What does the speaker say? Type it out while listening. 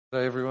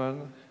Hey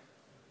everyone,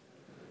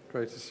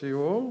 great to see you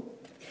all.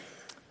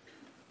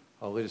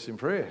 I'll lead us in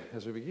prayer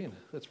as we begin.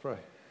 Let's pray.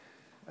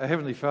 Our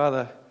Heavenly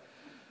Father,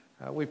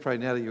 we pray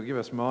now that you'll give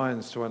us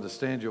minds to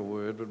understand your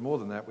word, but more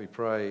than that, we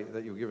pray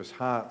that you'll give us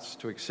hearts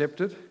to accept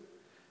it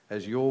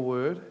as your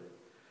word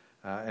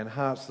and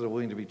hearts that are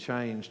willing to be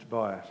changed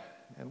by it.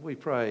 And we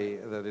pray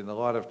that in the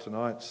light of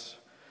tonight's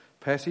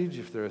passage,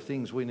 if there are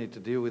things we need to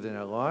deal with in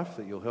our life,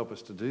 that you'll help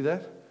us to do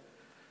that.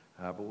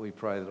 But we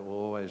pray that it will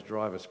always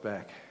drive us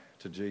back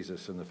to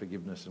Jesus and the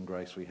forgiveness and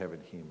grace we have in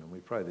him. And we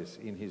pray this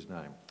in his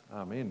name.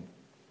 Amen.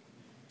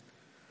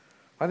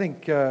 I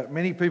think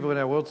many people in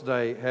our world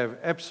today have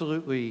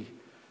absolutely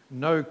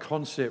no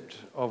concept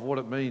of what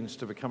it means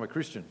to become a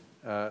Christian.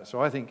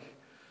 So I think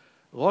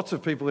lots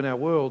of people in our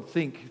world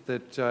think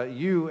that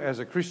you as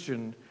a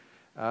Christian,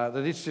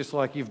 that it's just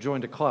like you've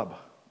joined a club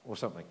or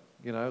something,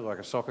 you know, like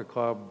a soccer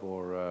club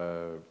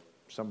or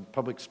some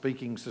public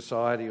speaking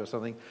society or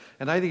something,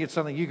 and they think it's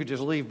something you could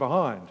just leave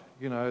behind,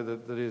 you know,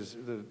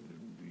 that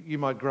you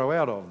might grow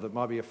out of, that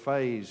might be a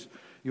phase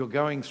you're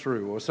going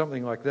through or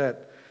something like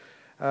that.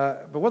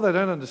 But what they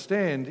don't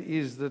understand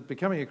is that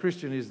becoming a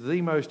Christian is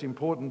the most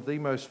important, the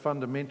most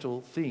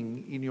fundamental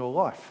thing in your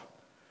life.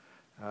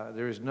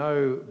 There is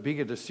no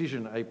bigger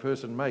decision a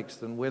person makes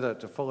than whether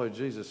to follow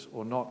Jesus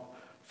or not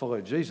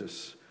follow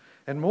Jesus.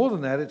 And more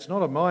than that, it's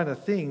not a minor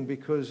thing,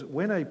 because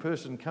when a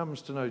person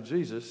comes to know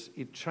Jesus,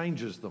 it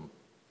changes them.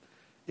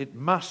 It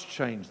must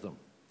change them.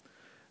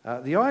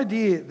 The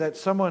idea that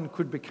someone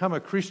could become a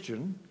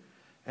Christian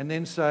and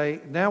then say,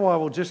 now I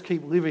will just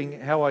keep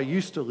living how I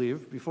used to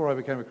live before I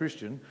became a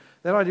Christian,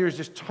 that idea is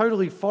just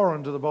totally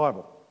foreign to the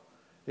Bible.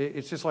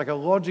 It's just like a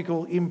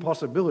logical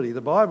impossibility.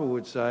 The Bible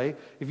would say,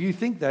 if you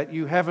think that,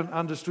 you haven't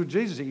understood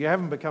Jesus, you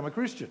haven't become a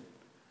Christian.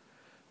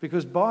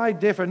 Because by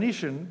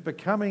definition,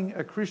 becoming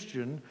a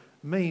Christian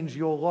means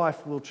your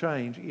life will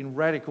change in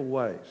radical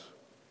ways.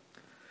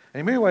 And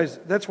in many ways,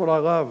 that's what I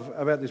love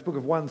about this book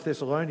of 1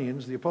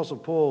 Thessalonians. The Apostle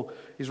Paul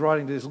is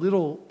writing to this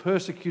little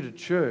persecuted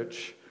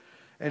church,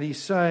 and he's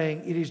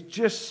saying, it is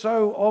just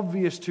so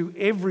obvious to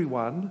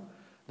everyone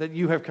that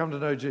you have come to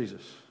know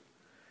Jesus.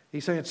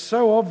 He's saying it's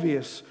so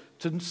obvious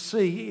to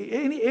see,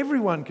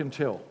 everyone can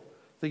tell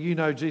that you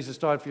know Jesus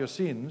died for your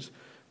sins,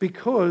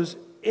 because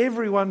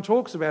everyone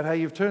talks about how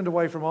you've turned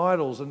away from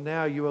idols and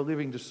now you are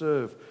living to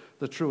serve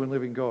the true and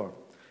living God.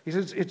 He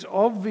says it's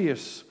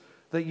obvious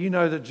that you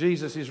know that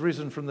Jesus is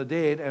risen from the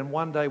dead and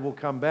one day will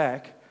come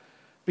back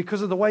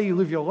because of the way you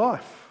live your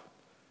life.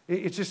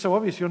 It's just so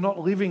obvious you're not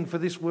living for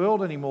this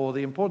world anymore.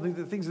 The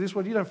things of this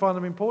world, you don't find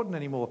them important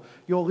anymore.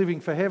 You're living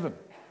for heaven.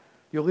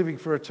 You're living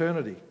for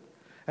eternity.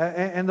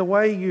 And the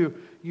way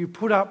you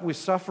put up with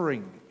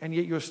suffering and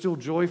yet you're still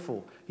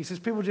joyful. He says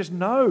people just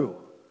know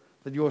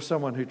that you're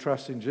someone who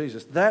trusts in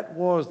Jesus. That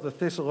was the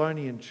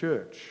Thessalonian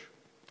church.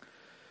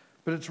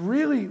 But it's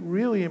really,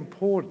 really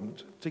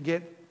important to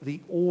get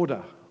the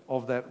order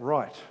of that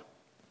right.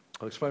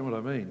 I'll explain what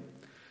I mean.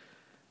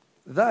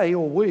 They,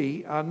 or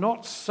we, are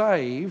not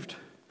saved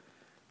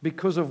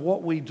because of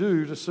what we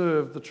do to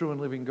serve the true and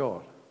living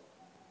God.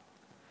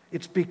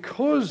 It's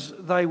because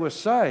they were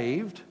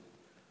saved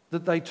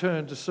that they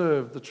turned to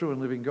serve the true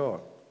and living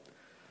God.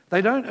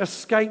 They don't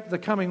escape the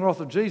coming wrath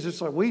of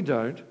Jesus like we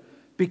don't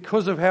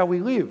because of how we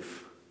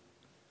live.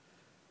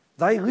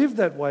 They live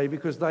that way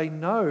because they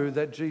know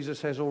that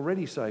Jesus has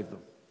already saved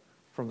them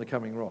from the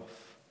coming wrath.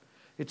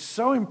 It's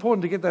so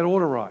important to get that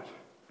order right.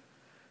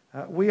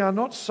 We are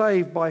not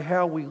saved by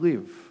how we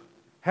live.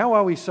 How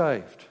are we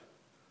saved?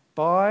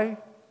 By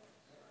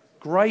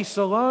grace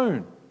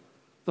alone,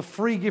 the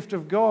free gift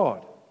of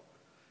God.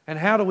 And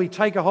how do we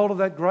take a hold of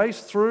that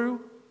grace? Through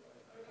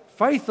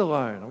faith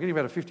alone. I'm getting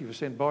about a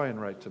 50% buy-in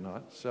rate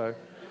tonight.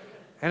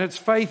 And it's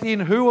faith in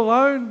who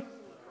alone?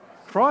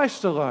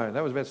 Christ alone.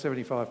 That was about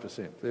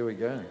 75%. There we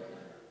go.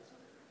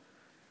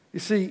 You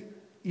see,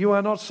 you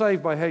are not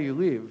saved by how you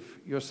live.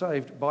 You're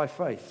saved by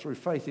faith, through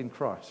faith in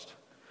Christ.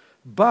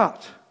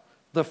 But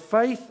the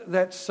faith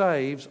that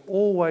saves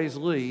always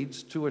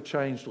leads to a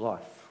changed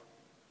life.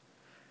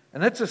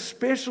 And that's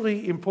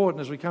especially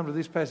important as we come to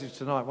this passage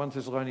tonight, 1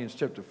 Thessalonians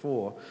chapter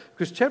 4,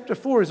 because chapter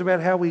 4 is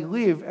about how we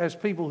live as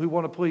people who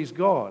want to please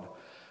God.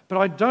 But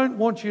I don't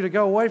want you to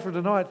go away from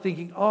tonight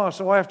thinking,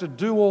 so I have to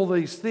do all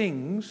these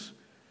things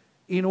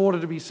in order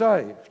to be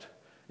saved.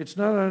 It's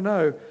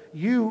no.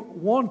 You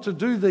want to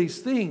do these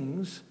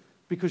things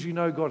because you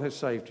know God has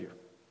saved you.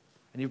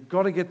 And you've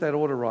got to get that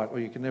order right, or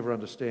you can never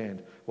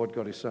understand what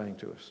God is saying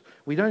to us.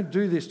 We don't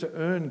do this to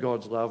earn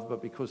God's love,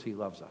 but because he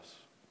loves us.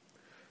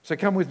 So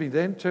come with me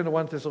then, turn to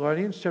 1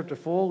 Thessalonians chapter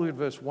 4, look at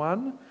verse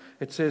 1.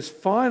 It says,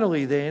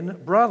 finally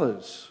then,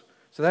 brothers.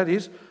 So that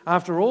is,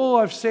 after all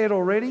I've said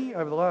already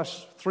over the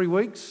last 3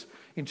 weeks,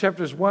 in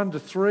chapters 1 to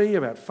 3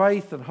 about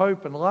faith and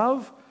hope and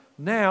love,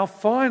 now,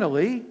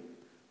 finally,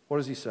 what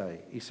does he say?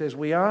 He says,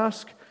 we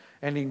ask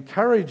and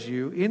encourage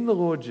you in the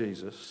Lord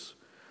Jesus,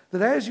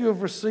 that as you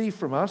have received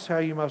from us how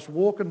you must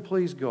walk and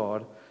please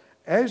God,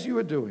 as you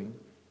are doing,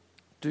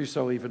 do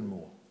so even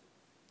more.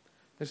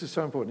 This is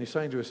so important. He's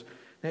saying to us,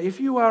 now if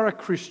you are a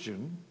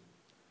Christian,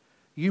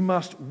 You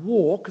must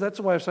walk. That's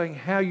a way of saying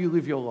how you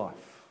live your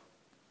life,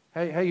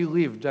 how you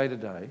live day to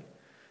day.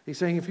 He's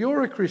saying if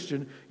you're a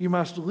Christian, you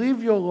must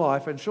live your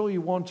life, and sure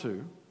you want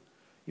to,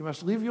 you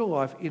must live your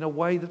life in a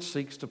way that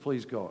seeks to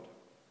please God.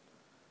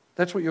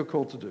 That's what you're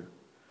called to do.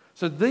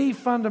 So the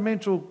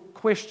fundamental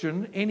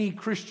question any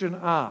Christian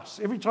asks,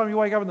 every time you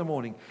wake up in the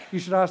morning, you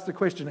should ask the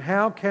question,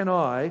 how can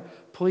I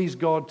please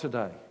God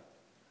today?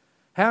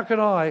 How can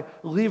I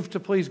live to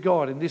please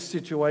God in this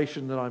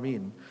situation that I'm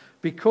in?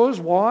 Because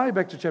why?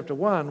 Back to chapter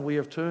 1, we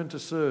have turned to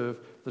serve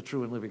the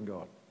true and living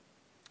God.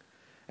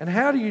 And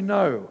how do you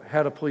know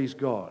how to please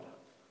God?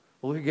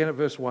 Well, look again at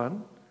verse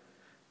 1.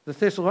 The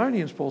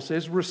Thessalonians, Paul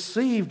says,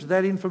 received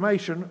that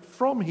information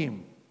from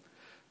him.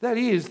 That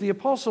is, the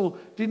apostle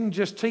didn't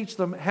just teach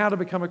them how to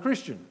become a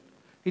Christian.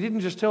 He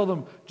didn't just tell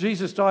them,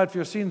 Jesus died for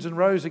your sins and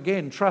rose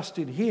again, trust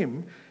in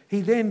him.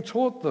 He then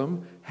taught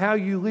them how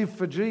you live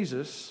for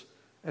Jesus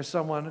as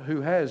someone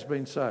who has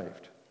been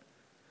saved.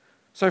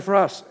 So for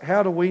us,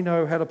 how do we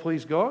know how to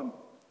please God?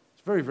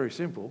 It's very, very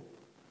simple.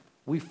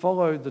 We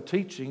follow the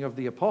teaching of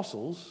the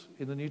apostles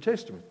in the New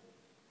Testament.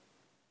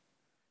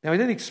 Now he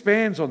then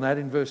expands on that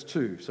in verse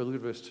 2. So look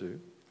at verse 2.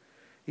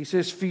 He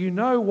says, for you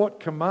know what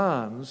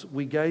commands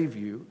we gave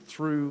you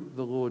through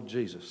the Lord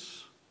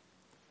Jesus.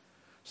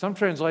 Some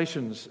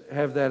translations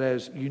have that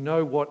as, you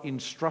know what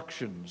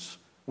instructions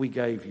we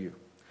gave you.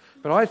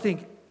 But I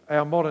think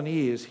our modern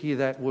ears hear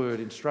that word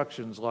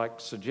instructions like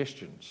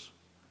suggestions.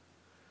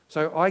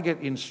 So I get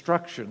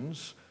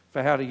instructions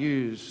for how to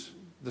use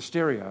the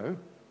stereo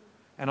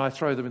and I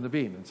throw them in the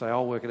bin and say,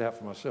 I'll work it out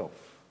for myself.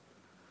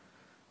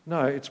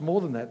 No, it's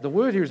more than that. The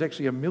word here is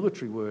actually a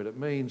military word. It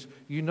means,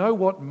 you know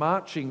what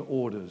marching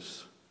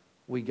orders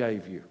we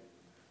gave you.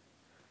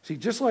 See,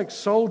 just like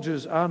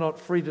soldiers are not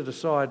free to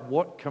decide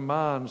what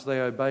commands they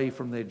obey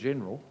from their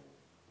general,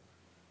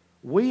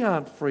 we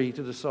aren't free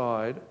to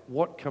decide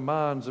what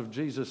commands of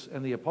Jesus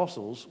and the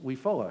apostles we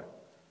follow.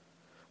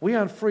 We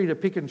aren't free to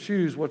pick and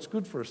choose what's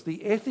good for us.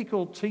 The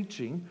ethical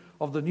teaching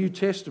of the New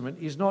Testament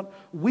is not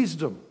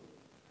wisdom.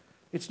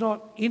 It's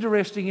not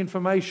interesting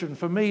information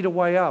for me to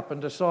weigh up and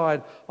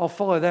decide, I'll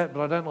follow that,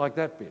 but I don't like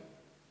that bit.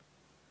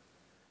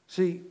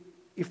 See,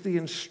 if the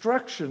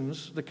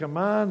instructions, the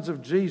commands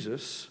of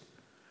Jesus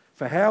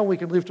for how we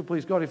can live to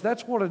please God, if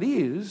that's what it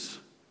is,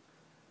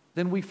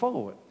 then we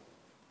follow it.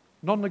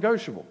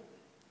 Non-negotiable.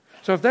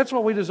 So if that's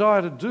what we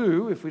desire to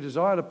do, if we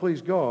desire to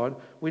please God,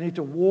 we need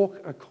to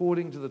walk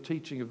according to the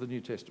teaching of the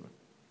New Testament.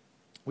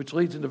 Which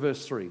leads into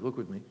verse 3. Look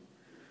with me.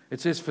 It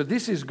says, for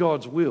this is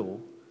God's will,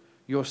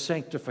 your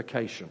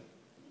sanctification.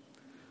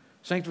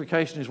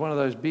 Sanctification is one of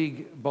those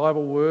big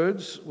Bible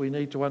words we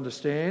need to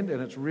understand,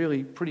 and it's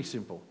really pretty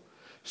simple.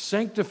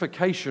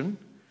 Sanctification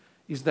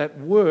is that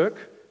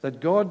work that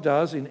God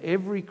does in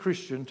every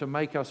Christian to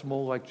make us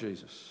more like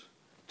Jesus,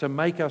 to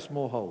make us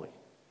more holy.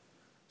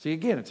 See,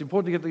 again, it's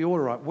important to get the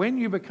order right. When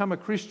you become a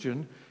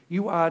Christian,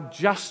 you are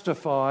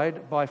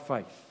justified by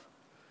faith.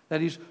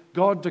 That is,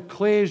 God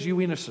declares you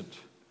innocent.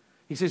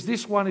 He says,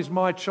 this one is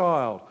my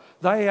child.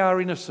 They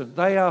are innocent.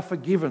 They are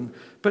forgiven.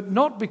 But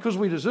not because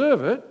we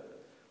deserve it.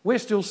 We're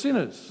still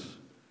sinners.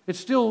 It's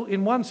still,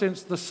 in one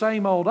sense, the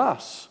same old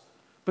us.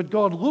 But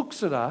God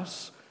looks at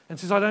us and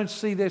says, I don't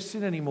see their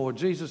sin anymore.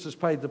 Jesus has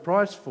paid the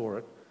price for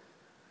it.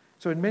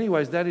 So in many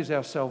ways, that is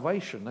our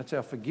salvation. That's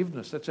our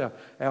forgiveness. That's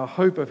our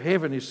hope of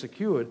heaven is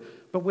secured.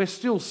 But we're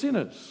still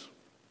sinners.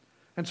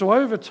 And so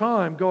over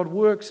time, God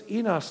works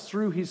in us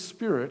through his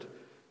Spirit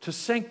to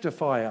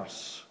sanctify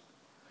us.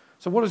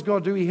 So what does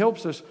God do? He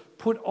helps us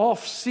put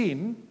off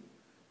sin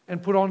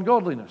and put on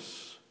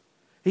godliness.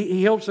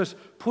 He helps us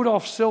put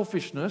off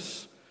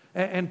selfishness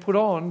and put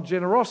on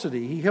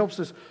generosity. He helps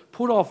us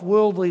put off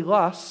worldly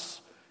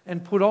lusts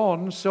and put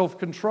on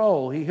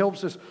self-control. He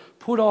helps us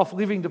put off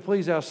living to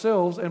please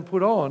ourselves and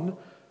put on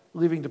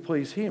living to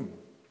please him.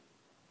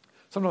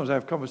 Sometimes I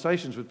have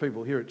conversations with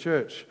people here at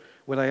church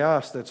where they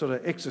ask that sort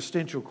of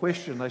existential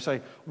question. They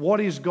say,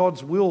 what is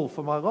God's will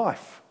for my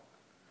life?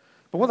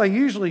 But what they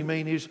usually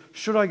mean is,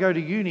 should I go to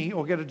uni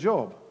or get a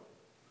job?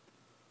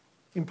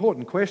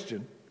 Important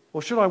question.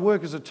 Or should I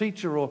work as a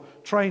teacher or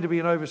train to be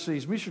an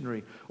overseas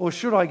missionary? Or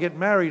should I get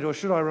married or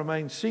should I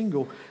remain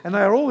single? And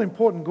they are all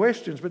important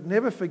questions, but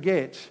never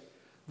forget,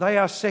 they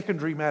are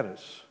secondary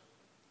matters.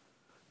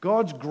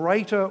 God's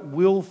greater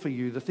will for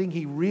you, the thing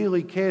he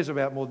really cares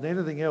about more than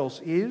anything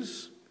else,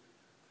 is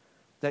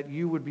that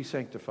you would be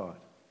sanctified.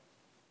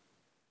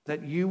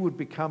 That you would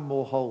become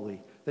more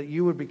holy. That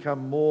you would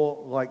become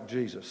more like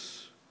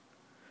Jesus.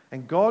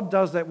 And God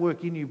does that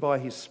work in you by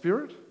his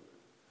Spirit,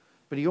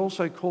 but he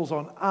also calls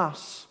on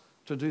us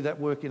to do that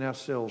work in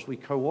ourselves. We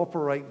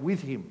cooperate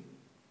with him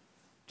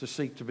to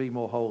seek to be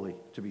more holy,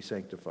 to be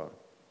sanctified.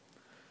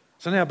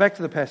 So now back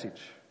to the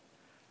passage.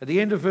 At the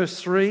end of verse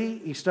 3,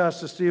 he starts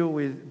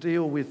to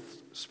deal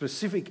with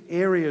specific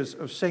areas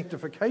of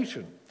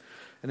sanctification.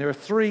 And there are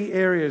 3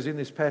 areas in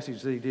this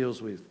passage that he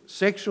deals with: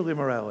 sexual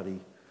immorality,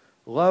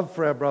 love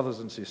for our brothers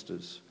and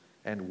sisters,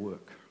 and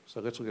work. So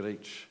let's look at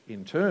each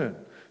in turn.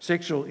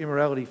 Sexual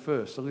immorality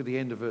first. Look at the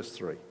end of verse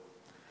 3.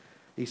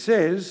 He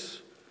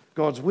says,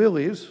 God's will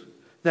is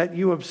that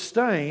you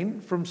abstain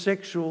from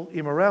sexual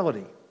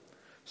immorality,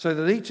 so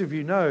that each of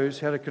you knows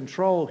how to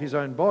control his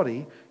own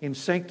body in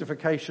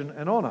sanctification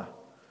and honour,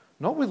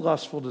 not with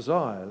lustful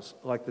desires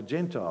like the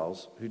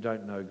Gentiles who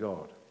don't know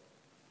God.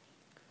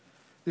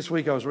 This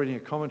week I was reading a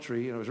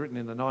commentary, and it was written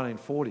in the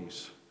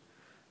 1940s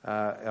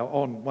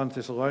on 1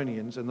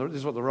 Thessalonians, and this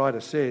is what the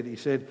writer said. He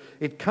said,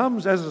 "It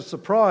comes as a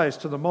surprise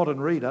to the modern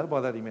reader,"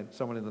 by that he meant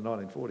someone in the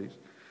 1940s,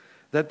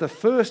 "that the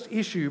first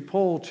issue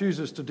Paul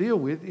chooses to deal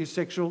with is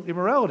sexual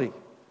immorality,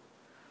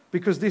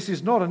 because this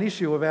is not an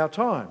issue of our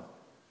time."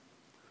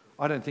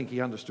 I don't think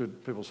he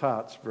understood people's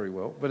hearts very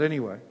well, but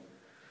anyway.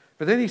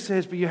 But then he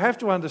says, but you have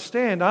to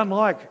understand,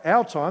 unlike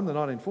our time, the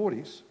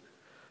 1940s,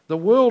 the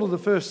world of the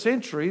first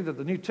century that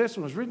the New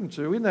Testament was written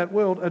to, in that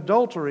world,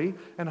 adultery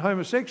and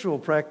homosexual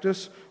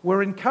practice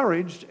were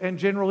encouraged and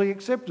generally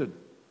accepted.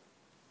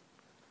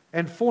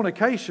 And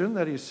fornication,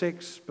 that is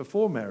sex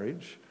before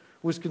marriage,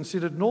 was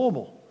considered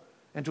normal,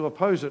 and to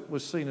oppose it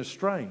was seen as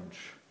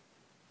strange.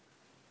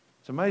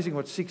 It's amazing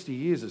what 60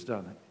 years has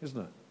done,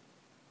 isn't it?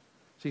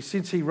 See,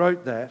 since he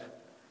wrote that,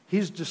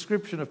 his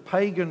description of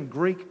pagan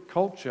Greek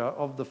culture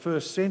of the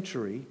first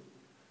century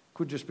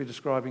could just be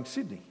describing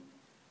Sydney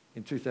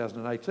in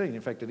 2018.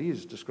 In fact, it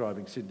is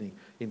describing Sydney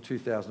in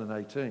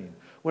 2018,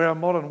 where our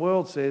modern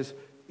world says,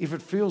 if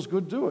it feels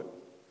good, do it.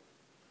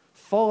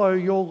 Follow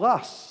your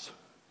lusts.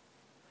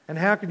 And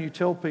how can you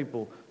tell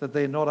people that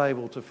they're not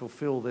able to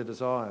fulfill their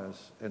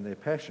desires and their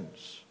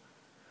passions?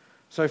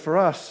 So for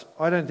us,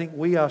 I don't think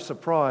we are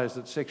surprised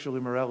that sexual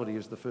immorality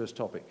is the first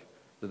topic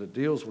that it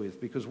deals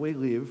with, because we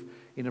live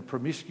in a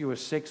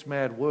promiscuous,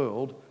 sex-mad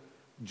world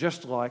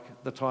just like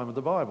the time of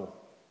the Bible.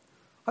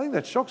 I think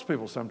that shocks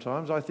people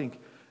sometimes. I think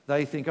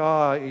they think,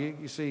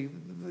 you see,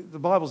 the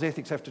Bible's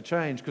ethics have to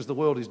change because the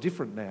world is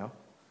different now.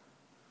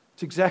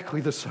 It's exactly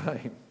the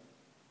same.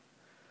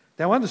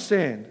 Now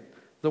understand,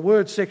 the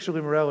word sexual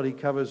immorality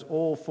covers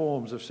all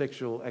forms of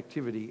sexual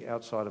activity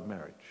outside of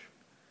marriage.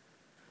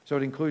 So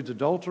it includes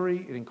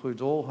adultery, it includes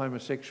all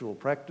homosexual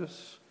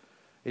practice,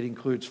 it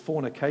includes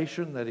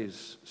fornication, that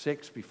is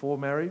sex before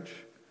marriage.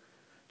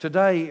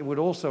 Today it would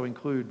also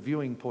include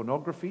viewing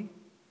pornography,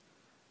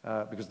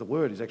 because the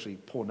word is actually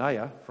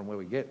porneia, from where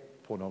we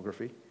get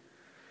pornography.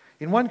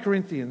 In 1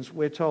 Corinthians,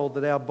 we're told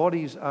that our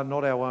bodies are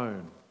not our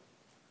own.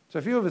 So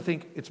if you ever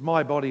think, it's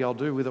my body, I'll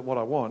do with it what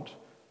I want,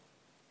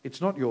 it's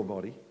not your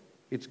body,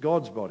 it's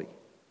God's body.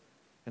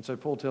 And so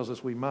Paul tells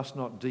us we must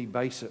not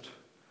debase it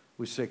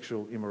with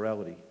sexual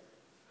immorality.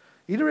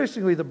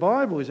 Interestingly, the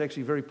Bible is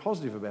actually very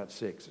positive about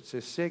sex. It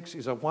says sex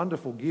is a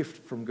wonderful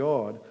gift from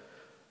God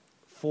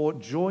for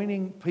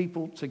joining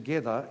people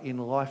together in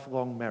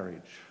lifelong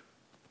marriage.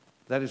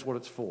 That is what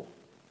it's for.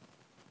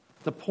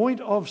 The point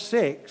of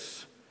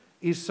sex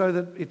is so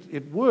that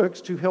it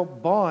works to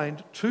help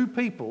bind two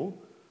people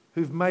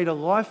who've made a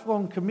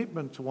lifelong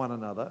commitment to one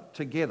another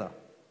together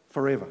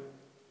forever.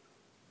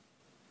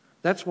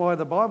 That's why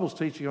the Bible's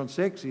teaching on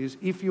sex is,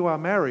 if you are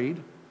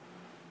married,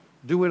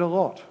 do it a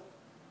lot,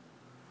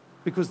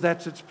 because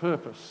that's its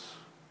purpose.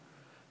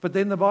 But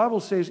then the Bible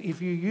says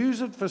if you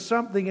use it for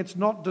something it's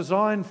not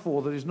designed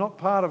for, that is not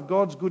part of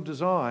God's good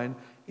design,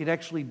 it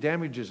actually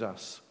damages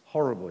us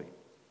horribly.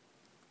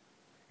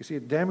 You see,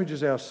 it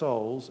damages our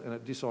souls and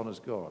it dishonours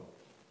God.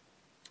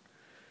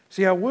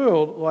 See, our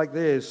world, like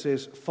theirs,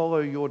 says, follow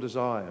your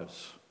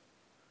desires.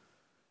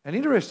 And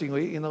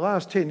interestingly, in the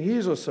last 10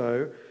 years or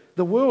so,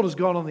 the world has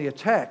gone on the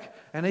attack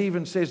and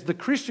even says the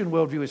Christian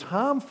worldview is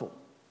harmful.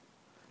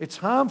 It's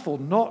harmful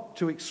not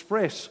to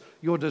express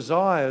your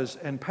desires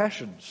and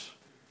passions.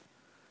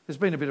 There's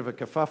been a bit of a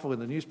kerfuffle in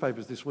the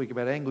newspapers this week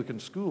about Anglican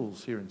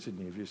schools here in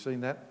Sydney. Have you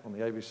seen that on the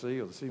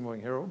ABC or the Sydney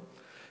Morning Herald?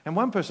 And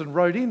one person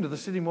wrote into the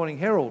Sydney Morning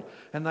Herald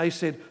and they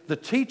said, the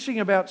teaching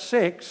about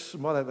sex,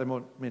 and by that they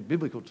meant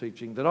biblical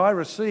teaching, that I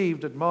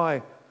received at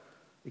my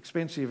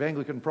expensive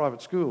Anglican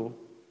private school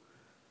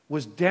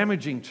was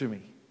damaging to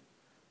me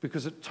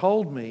because it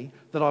told me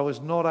that I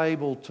was not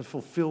able to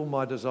fulfill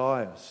my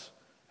desires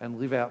and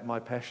live out my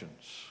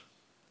passions.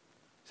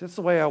 So that's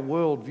the way our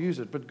world views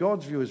it. But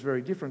God's view is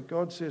very different.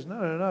 God says,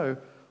 no,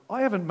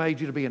 I haven't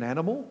made you to be an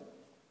animal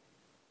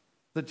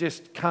that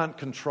just can't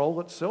control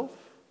itself.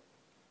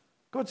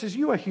 God says,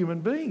 you are human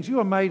beings. You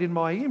are made in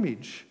my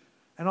image,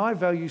 and I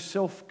value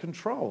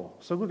self-control.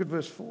 So look at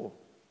verse 4.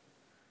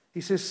 He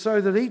says, so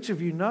that each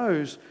of you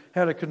knows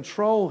how to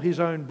control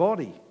his own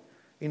body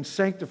in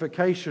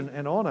sanctification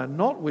and honour,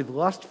 not with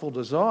lustful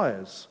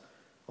desires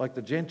like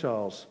the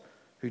Gentiles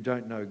who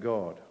don't know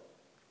God.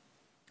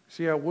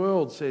 See, our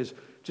world says,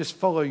 just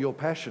follow your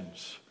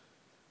passions.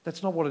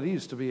 That's not what it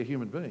is to be a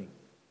human being.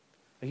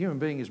 A human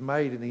being is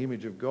made in the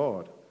image of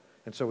God,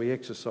 and so we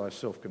exercise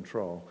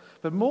self-control.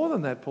 But more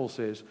than that, Paul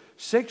says,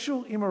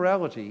 sexual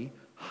immorality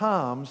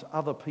harms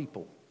other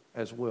people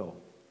as well.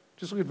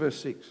 Just look at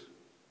verse 6.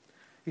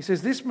 He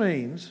says, this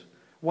means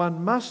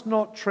one must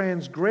not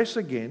transgress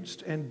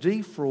against and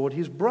defraud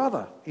his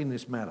brother in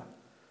this matter,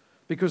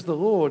 because the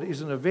Lord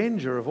is an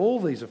avenger of all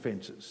these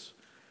offences,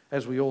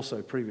 as we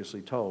also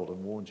previously told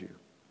and warned you.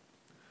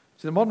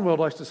 See, the modern world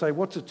likes to say,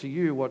 what's it to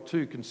you what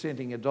two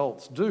consenting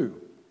adults do?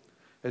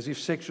 as if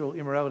sexual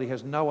immorality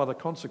has no other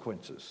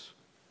consequences.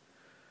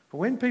 But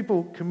when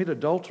people commit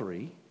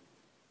adultery,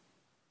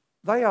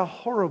 they are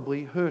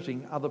horribly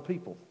hurting other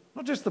people.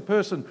 Not just the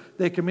person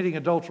they're committing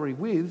adultery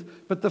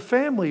with, but the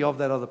family of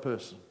that other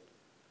person.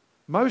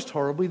 Most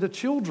horribly, the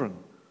children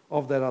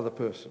of that other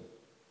person.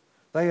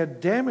 They are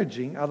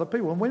damaging other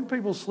people. And when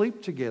people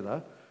sleep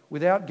together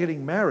without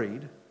getting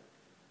married,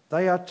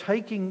 they are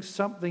taking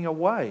something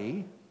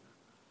away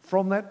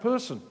from that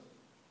person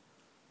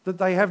that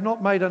they have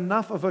not made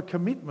enough of a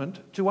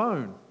commitment to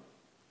own.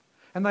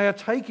 And they are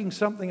taking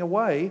something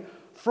away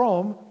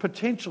from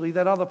potentially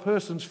that other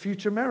person's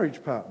future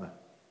marriage partner.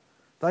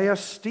 They are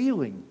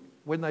stealing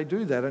when they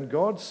do that, and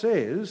God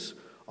says,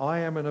 I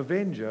am an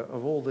avenger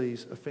of all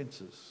these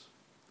offences.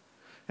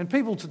 And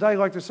people today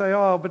like to say,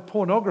 oh, but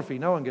pornography,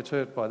 no one gets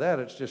hurt by that,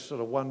 it's just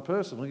sort of one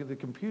person. Look at the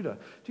computer.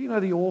 Do you know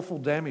the awful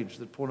damage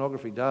that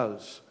pornography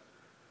does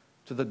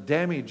to the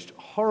damaged,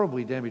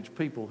 horribly damaged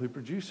people who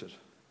produce it?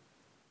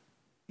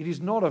 It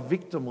is not a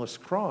victimless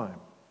crime.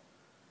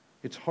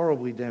 It's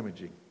horribly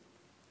damaging.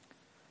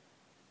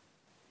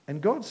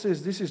 And God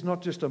says this is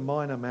not just a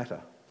minor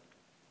matter.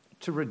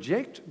 To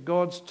reject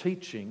God's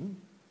teaching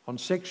on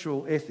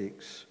sexual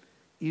ethics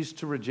is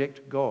to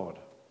reject God.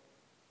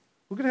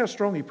 Look at how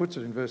strong he puts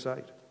it in verse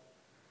 8.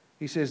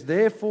 He says,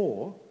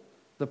 therefore,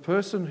 the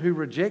person who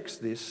rejects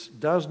this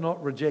does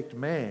not reject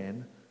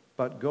man,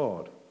 but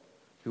God,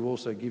 who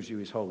also gives you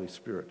his Holy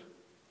Spirit.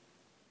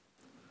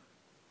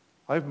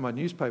 I opened my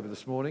newspaper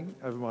this morning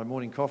over my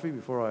morning coffee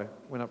before I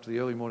went up to the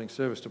early morning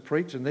service to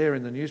preach, and there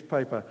in the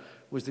newspaper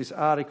was this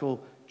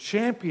article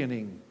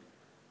championing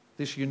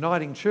this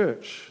uniting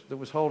church that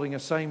was holding a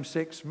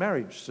same-sex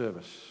marriage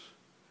service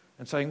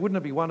and saying, wouldn't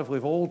it be wonderful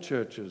if all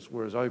churches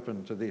were as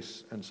open to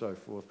this and so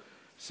forth?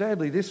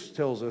 Sadly, this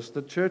tells us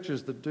that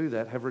churches that do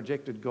that have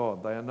rejected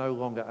God. They are no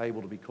longer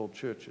able to be called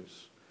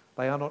churches.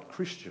 They are not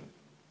Christian.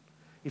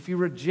 If you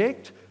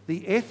reject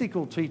the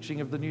ethical teaching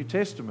of the New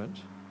Testament,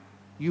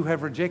 you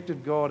have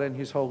rejected God and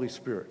his Holy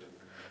Spirit.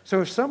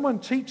 So if someone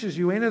teaches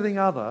you anything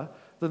other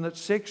than that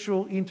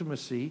sexual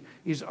intimacy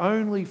is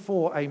only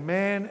for a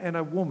man and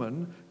a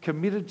woman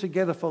committed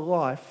together for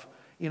life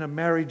in a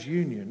marriage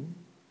union,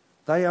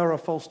 they are a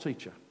false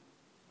teacher.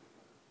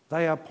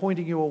 They are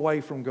pointing you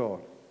away from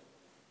God.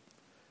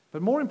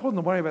 But more important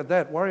than worry about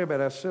that, worry about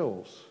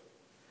ourselves.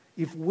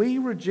 If we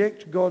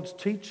reject God's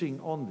teaching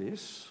on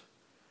this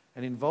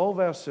and involve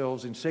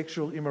ourselves in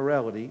sexual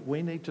immorality,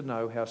 we need to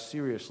know how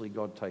seriously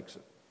God takes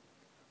it.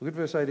 Look at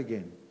verse 8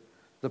 again.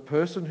 The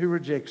person who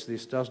rejects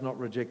this does not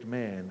reject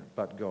man,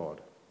 but God.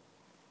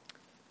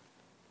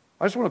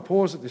 I just want to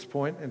pause at this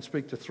point and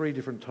speak to three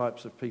different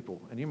types of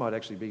people. And you might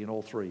actually be in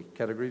all three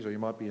categories, or you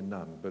might be in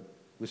none, but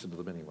listen to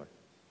them anyway.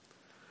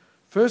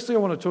 Firstly, I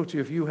want to talk to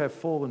you if you have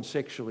fallen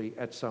sexually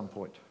at some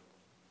point.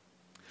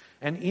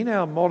 And in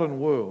our modern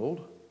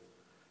world,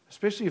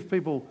 especially if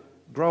people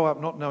grow up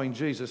not knowing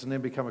Jesus and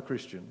then become a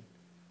Christian,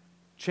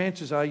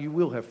 chances are you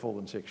will have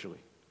fallen sexually.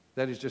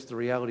 That is just the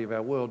reality of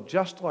our world,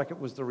 just like it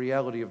was the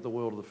reality of the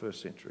world of the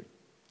first century.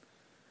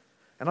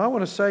 And I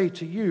want to say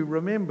to you,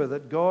 remember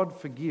that God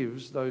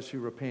forgives those who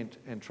repent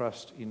and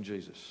trust in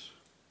Jesus.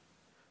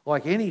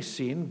 Like any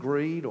sin,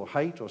 greed or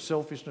hate or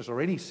selfishness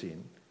or any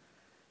sin,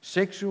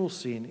 sexual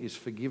sin is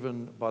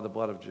forgiven by the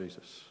blood of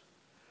Jesus.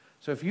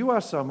 So if you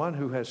are someone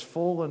who has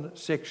fallen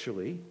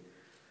sexually,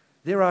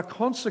 there are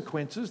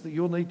consequences that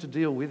you'll need to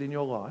deal with in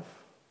your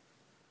life,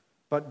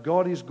 but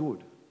God is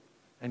good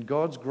and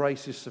God's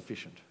grace is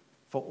sufficient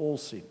for all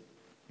sin,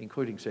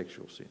 including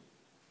sexual sin.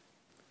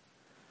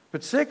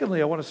 But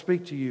secondly, I want to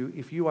speak to you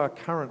if you are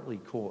currently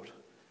caught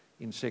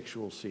in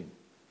sexual sin.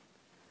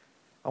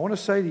 I want to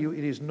say to you,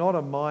 it is not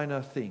a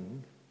minor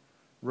thing.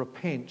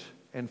 Repent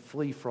and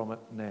flee from it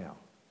now.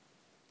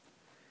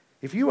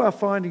 If you are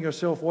finding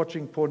yourself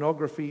watching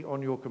pornography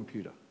on your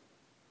computer,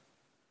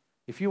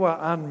 if you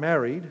are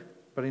unmarried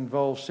but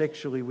involved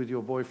sexually with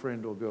your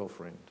boyfriend or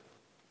girlfriend,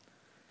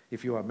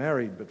 if you are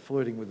married but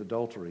flirting with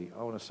adultery,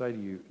 I want to say to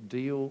you,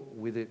 deal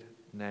with it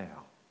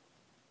now.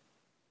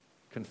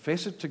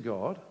 Confess it to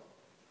God.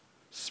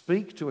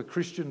 Speak to a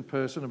Christian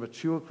person, a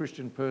mature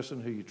Christian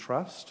person who you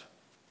trust.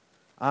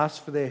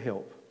 Ask for their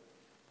help.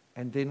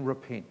 And then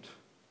repent.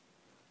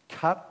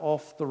 Cut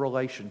off the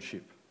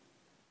relationship.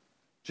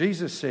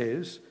 Jesus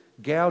says,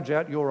 gouge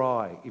out your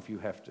eye if you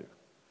have to.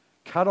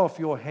 Cut off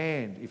your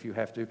hand if you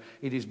have to.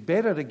 It is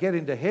better to get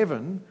into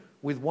heaven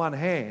with one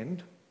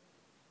hand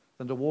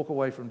than to walk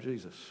away from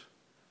Jesus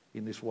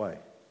in this way.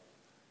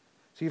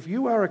 See, if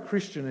you are a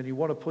Christian and you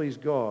want to please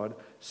God,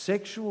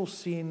 sexual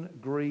sin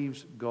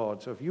grieves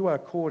God. So if you are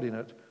caught in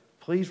it,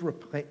 please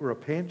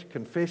repent,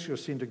 confess your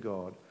sin to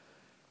God,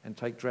 and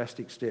take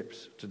drastic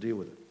steps to deal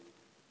with it.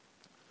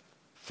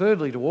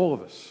 Thirdly, to all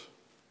of us,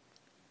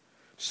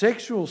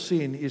 sexual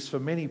sin is for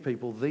many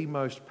people the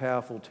most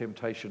powerful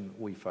temptation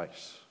we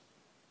face.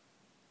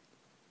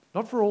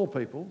 Not for all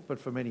people, but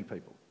for many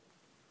people.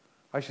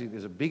 Actually,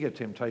 there's a bigger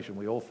temptation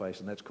we all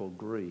face, and that's called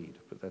greed,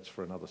 but that's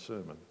for another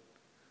sermon.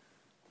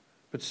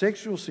 But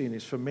sexual sin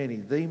is for many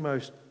the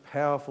most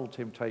powerful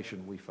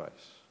temptation we face.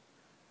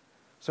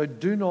 So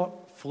do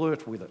not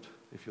flirt with it,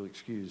 if you'll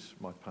excuse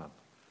my pun.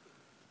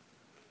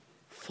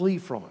 Flee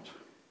from it.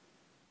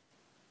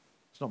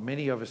 There's not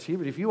many of us here,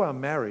 but if you are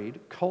married,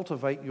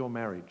 cultivate your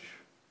marriage.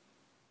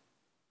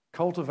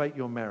 Cultivate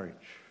your marriage.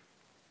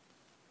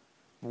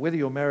 Whether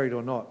you're married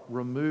or not,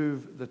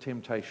 remove the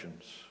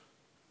temptations.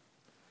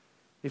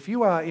 If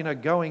you are in a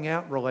going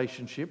out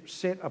relationship,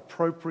 set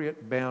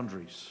appropriate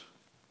boundaries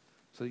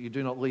so that you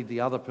do not lead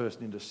the other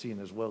person into sin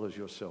as well as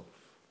yourself.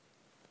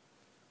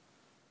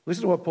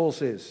 Listen to what Paul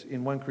says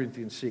in 1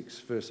 Corinthians 6,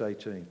 verse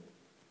 18.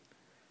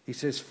 He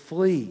says,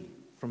 flee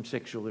from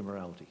sexual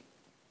immorality.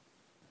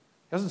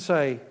 He doesn't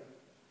say,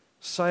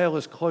 sail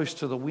as close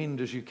to the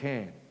wind as you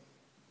can.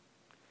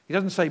 He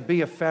doesn't say,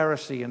 be a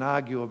Pharisee and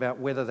argue about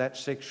whether that's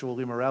sexual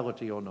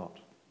immorality or not.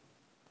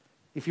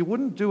 If you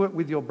wouldn't do it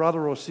with your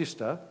brother or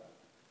sister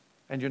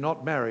and you're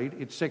not married,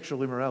 it's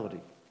sexual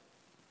immorality.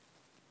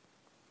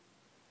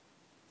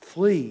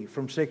 Flee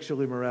from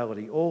sexual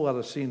immorality. All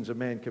other sins a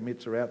man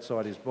commits are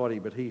outside his body,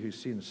 but he who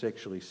sins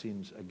sexually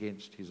sins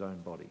against his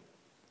own body.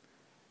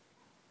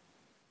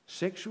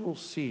 Sexual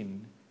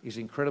sin is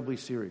incredibly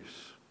serious.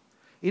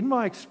 In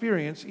my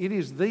experience, it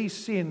is the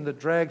sin that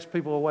drags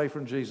people away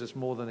from Jesus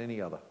more than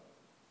any other.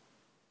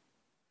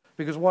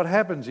 Because what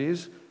happens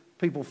is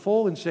people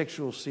fall in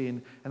sexual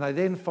sin and they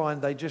then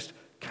find they just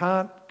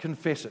can't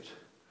confess it.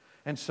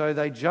 And so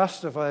they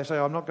justify, they say,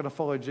 I'm not going to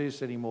follow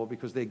Jesus anymore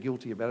because they're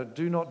guilty about it.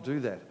 Do not do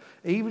that.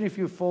 Even if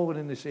you've fallen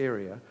in this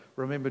area,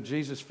 remember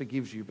Jesus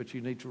forgives you, but you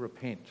need to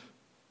repent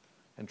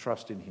and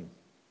trust in him.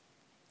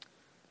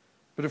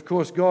 But of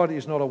course, God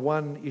is not a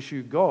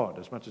one-issue God,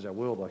 as much as our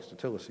world likes to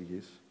tell us he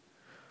is.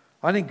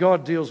 I think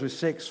God deals with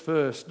sex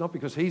first, not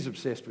because he's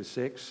obsessed with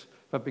sex,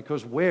 but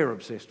because we're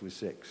obsessed with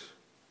sex.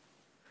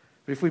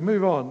 But if we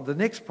move on, the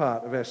next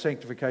part of our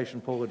sanctification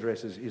Paul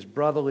addresses is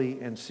brotherly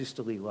and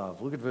sisterly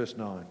love. Look at verse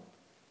 9.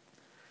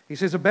 He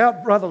says,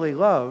 about brotherly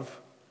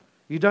love,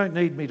 you don't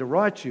need me to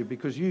write you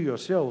because you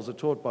yourselves are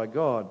taught by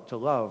God to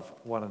love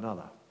one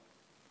another.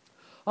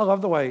 I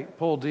love the way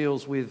Paul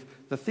deals with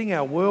the thing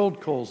our world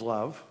calls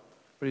love,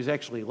 but is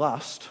actually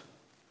lust.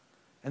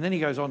 And then he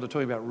goes on to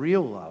talk about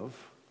real love,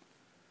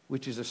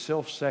 which is a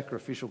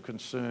self-sacrificial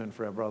concern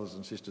for our brothers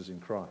and sisters in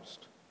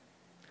Christ.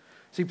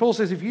 See, Paul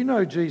says, if you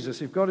know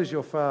Jesus, if God is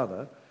your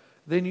Father,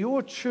 then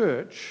your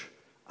church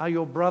are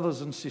your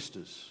brothers and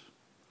sisters.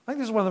 I think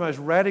this is one of the most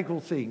radical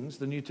things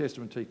the New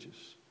Testament teaches.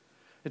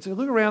 It's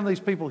look around these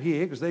people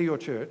here, because they're your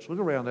church. Look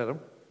around at them.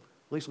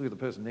 At least look at the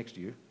person next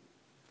to you.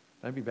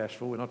 Don't be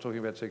bashful. We're not talking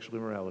about sexual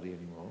immorality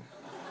anymore.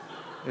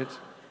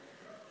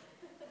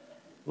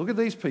 Look at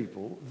these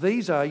people.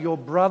 These are your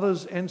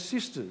brothers and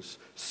sisters.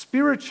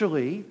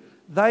 Spiritually,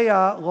 they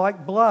are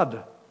like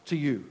blood to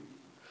you.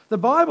 The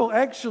Bible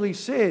actually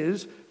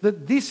says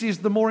that this is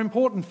the more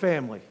important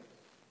family.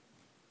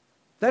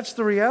 That's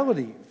the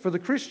reality for the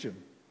Christian.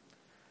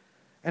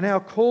 And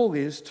our call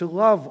is to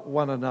love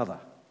one another.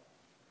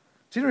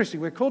 It's interesting,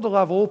 we're called to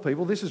love all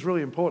people. This is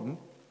really important.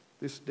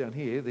 This down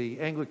here, the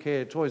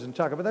Anglicare, Toys and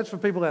Tucker, but that's for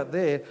people out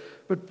there.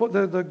 But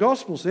the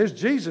gospel says,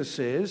 Jesus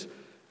says,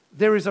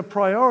 there is a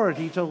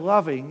priority to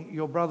loving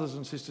your brothers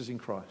and sisters in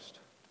Christ.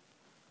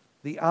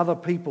 The other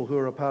people who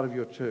are a part of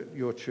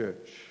your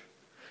church.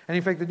 And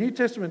in fact, the New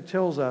Testament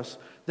tells us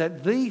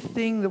that the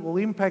thing that will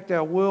impact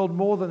our world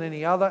more than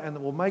any other and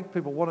that will make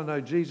people want to know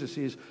Jesus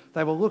is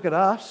they will look at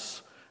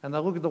us and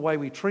they'll look at the way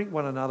we treat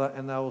one another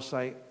and they will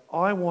say,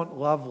 I want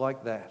love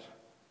like that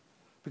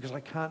because I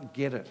can't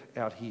get it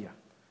out here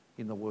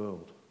in the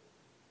world.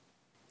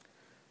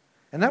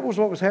 And that was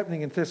what was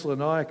happening in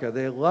Thessalonica,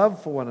 their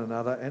love for one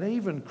another, and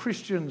even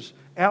Christians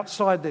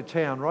outside their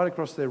town, right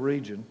across their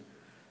region,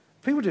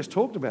 people just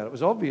talked about it. It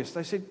was obvious.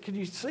 They said, can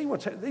you see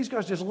what's happening? These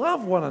guys just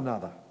love one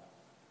another.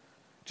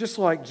 Just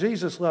like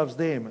Jesus loves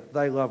them,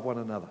 they love one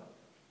another.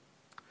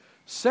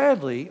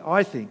 Sadly,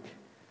 I think,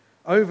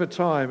 over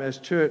time, as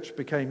church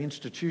became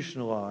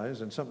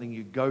institutionalised and something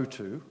you go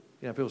to,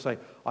 people say,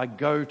 I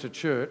go to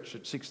church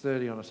at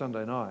 6:30 on a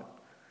Sunday night.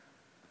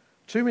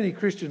 Too many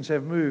Christians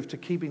have moved to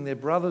keeping their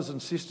brothers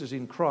and sisters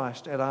in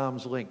Christ at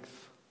arm's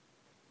length.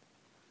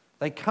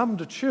 They come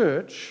to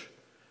church,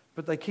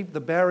 but they keep the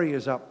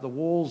barriers up, the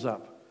walls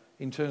up,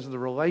 in terms of the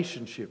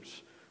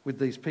relationships with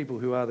these people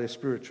who are their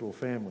spiritual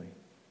family.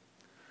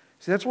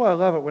 See, that's why I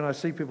love it when I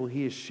see people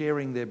here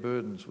sharing their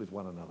burdens with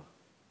one another.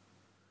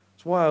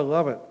 It's why I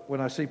love it when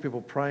I see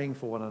people praying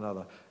for one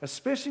another,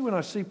 especially when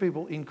I see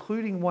people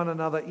including one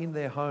another in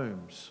their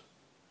homes.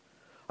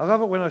 I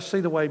love it when I see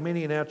the way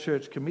many in our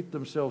church commit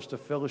themselves to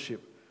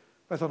fellowship,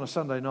 both on a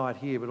Sunday night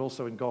here, but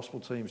also in gospel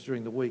teams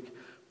during the week,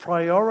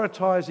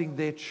 prioritising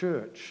their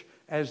church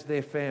as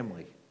their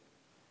family,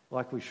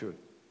 like we should.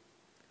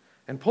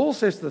 And Paul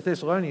says to the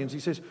Thessalonians, he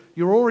says,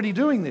 you're already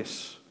doing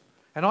this.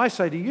 And I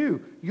say to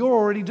you, you're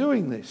already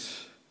doing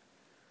this.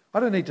 I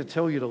don't need to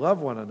tell you to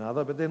love one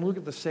another, but then look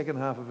at the second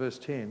half of verse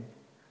 10.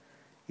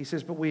 He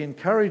says, but we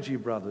encourage you,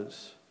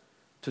 brothers,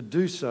 to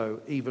do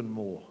so even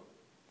more.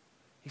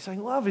 He's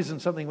saying love isn't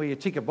something where you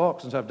tick a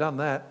box and say, I've done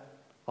that,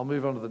 I'll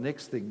move on to the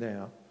next thing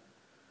now.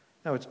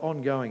 No, it's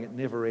ongoing, it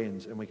never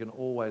ends, and we can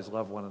always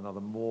love one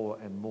another more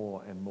and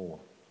more and more.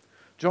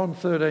 John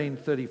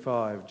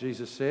 13:35,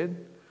 Jesus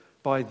said,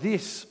 "By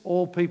this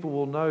all people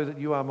will know that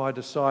you are my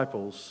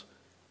disciples,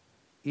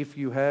 if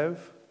you have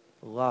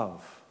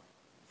love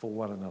for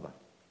one another."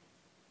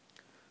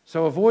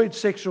 So avoid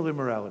sexual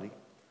immorality.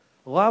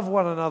 Love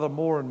one another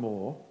more and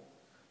more.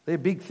 They're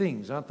big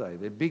things, aren't they?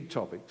 They're big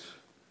topics.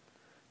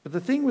 But the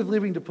thing with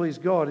living to please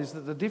God is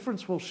that the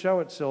difference will show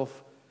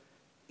itself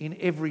in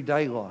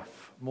everyday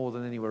life more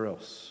than anywhere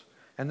else.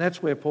 And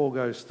that's where Paul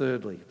goes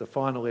thirdly, the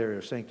final area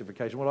of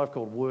sanctification, what I've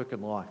called work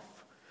and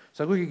life.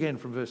 So look again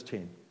from verse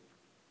 10.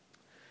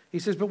 He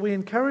says, "But we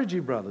encourage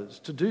you, brothers,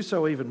 to do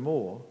so even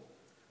more,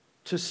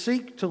 to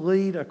seek to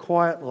lead a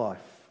quiet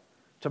life,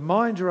 to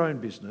mind your own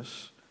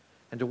business,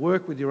 and to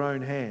work with your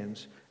own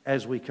hands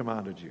as we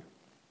commanded you."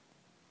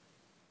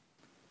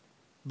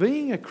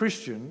 Being a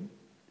Christian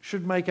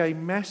should make a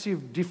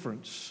massive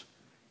difference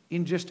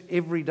in just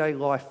everyday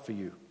life for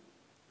you.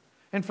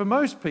 And for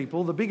most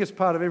people, the biggest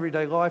part of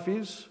everyday life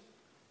is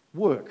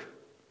work,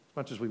 as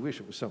much as we wish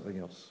it was something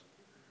else.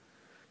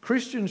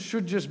 Christians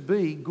should just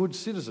be good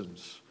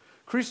citizens.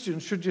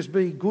 Christians should just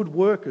be good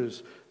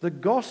workers. The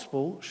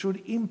gospel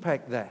should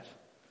impact that.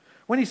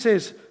 When he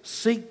says,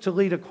 seek to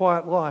lead a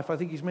quiet life, I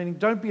think he's meaning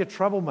don't be a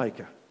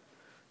troublemaker.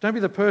 Don't be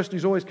the person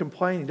who's always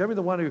complaining. Don't be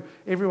the one who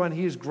everyone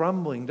hears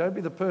grumbling. Don't be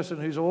the person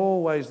who's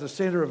always the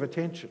centre of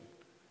attention.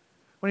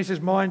 When he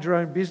says mind your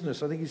own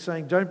business, I think he's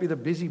saying don't be the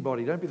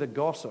busybody. Don't be the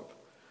gossip.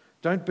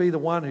 Don't be the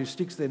one who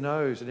sticks their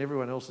nose in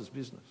everyone else's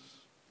business.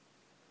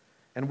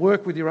 And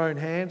work with your own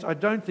hands. I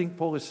don't think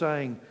Paul is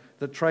saying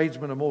that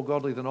tradesmen are more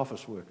godly than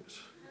office workers.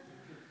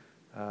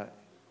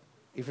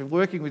 If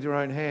working with your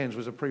own hands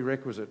was a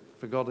prerequisite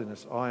for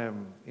godliness, I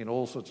am in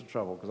all sorts of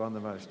trouble because I'm the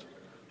most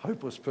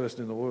hopeless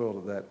person in the world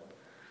at that.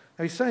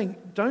 And he's saying,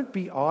 don't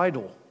be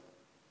idle.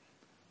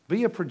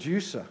 Be a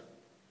producer.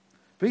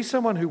 Be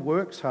someone who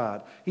works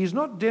hard. He's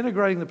not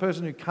denigrating the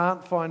person who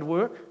can't find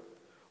work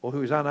or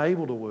who is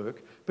unable to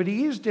work, but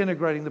he is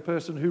denigrating the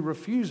person who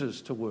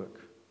refuses to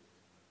work.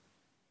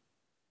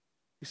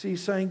 You see,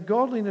 he's saying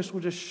godliness will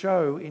just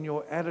show in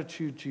your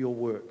attitude to your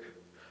work.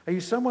 Are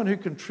you someone who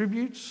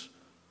contributes,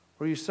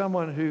 or are you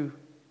someone who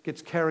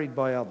gets carried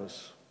by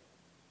others?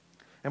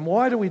 And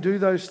why do we do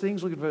those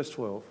things? Look at verse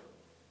 12.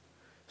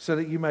 So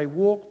that you may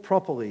walk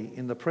properly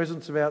in the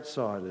presence of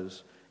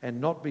outsiders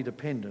and not be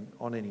dependent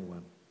on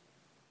anyone.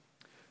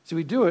 So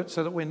we do it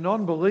so that when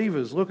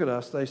non-believers look at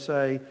us, they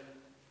say,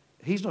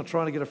 he's not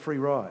trying to get a free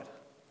ride.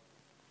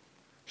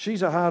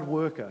 She's a hard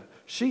worker.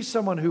 She's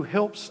someone who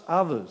helps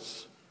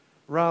others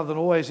rather than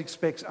always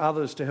expects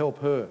others to help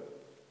her.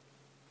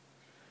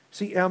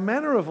 See, our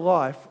manner of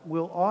life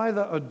will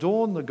either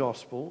adorn the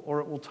gospel or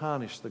it will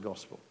tarnish the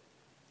gospel.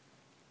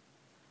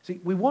 See,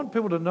 we want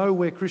people to know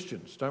we're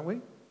Christians, don't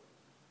we?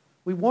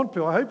 We want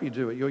people, I hope you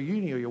do at your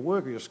uni or your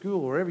work or your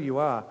school or wherever you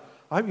are.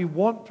 I hope you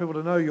want people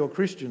to know you're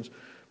Christians.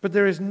 But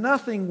there is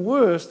nothing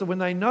worse than when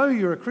they know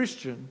you're a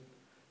Christian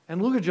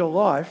and look at your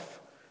life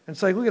and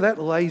say, look at that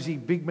lazy,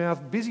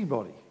 big-mouthed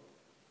busybody.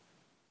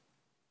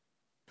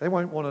 They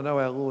won't want to know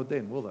our Lord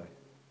then, will they?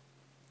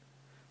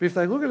 But if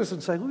they look at us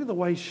and say, look at the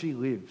way she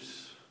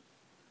lives,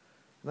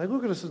 and they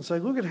look at us and say,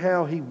 look at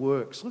how he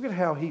works, look at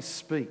how he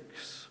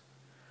speaks,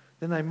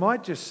 then they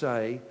might just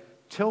say,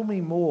 tell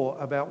me more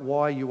about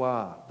why you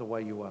are the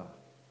way you are.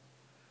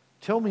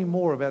 Tell me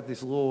more about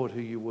this Lord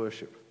who you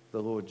worship,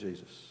 the Lord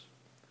Jesus.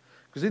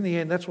 Because in the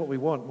end, that's what we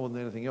want more than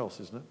anything else,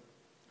 isn't it?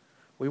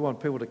 We want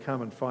people to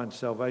come and find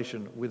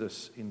salvation with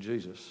us in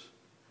Jesus.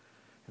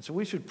 And so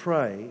we should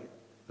pray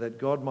that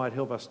God might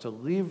help us to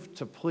live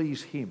to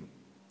please him,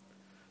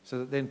 so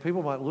that then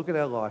people might look at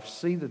our life,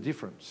 see the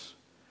difference,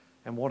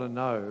 and want to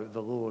know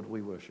the Lord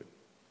we worship.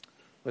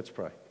 Let's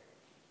pray.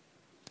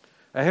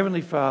 Our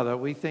Heavenly Father,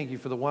 we thank you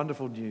for the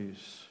wonderful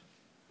news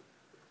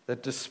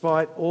that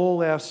despite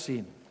all our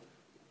sin,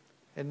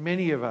 and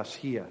many of us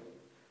here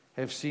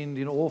have sinned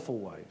in awful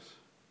ways,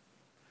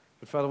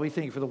 but Father, we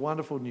thank you for the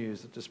wonderful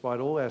news that despite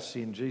all our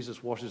sin,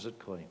 Jesus washes it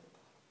clean.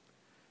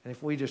 And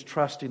if we just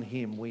trust in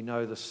him, we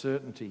know the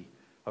certainty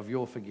of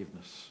your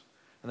forgiveness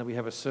and that we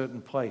have a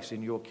certain place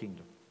in your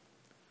kingdom.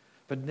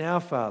 But now,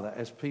 Father,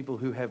 as people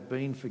who have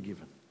been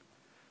forgiven,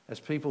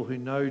 as people who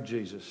know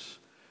Jesus,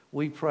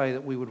 we pray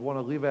that we would want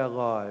to live our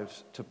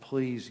lives to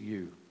please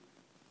you.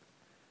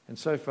 And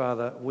so,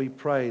 Father, we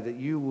pray that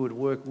you would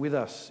work with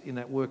us in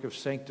that work of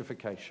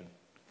sanctification,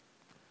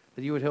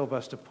 that you would help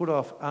us to put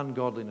off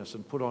ungodliness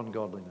and put on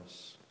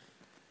godliness.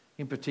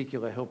 In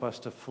particular, help us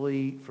to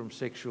flee from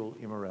sexual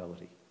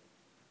immorality.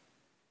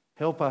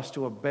 Help us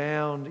to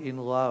abound in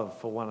love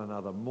for one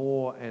another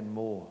more and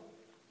more.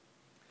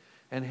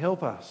 And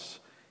help us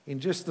in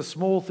just the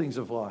small things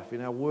of life,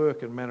 in our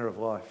work and manner of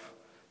life,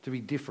 to be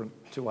different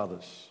to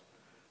others,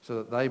 so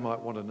that they might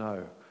want to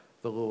know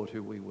the Lord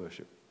who we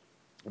worship.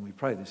 And we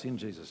pray this in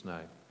Jesus'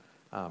 name.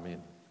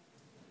 Amen.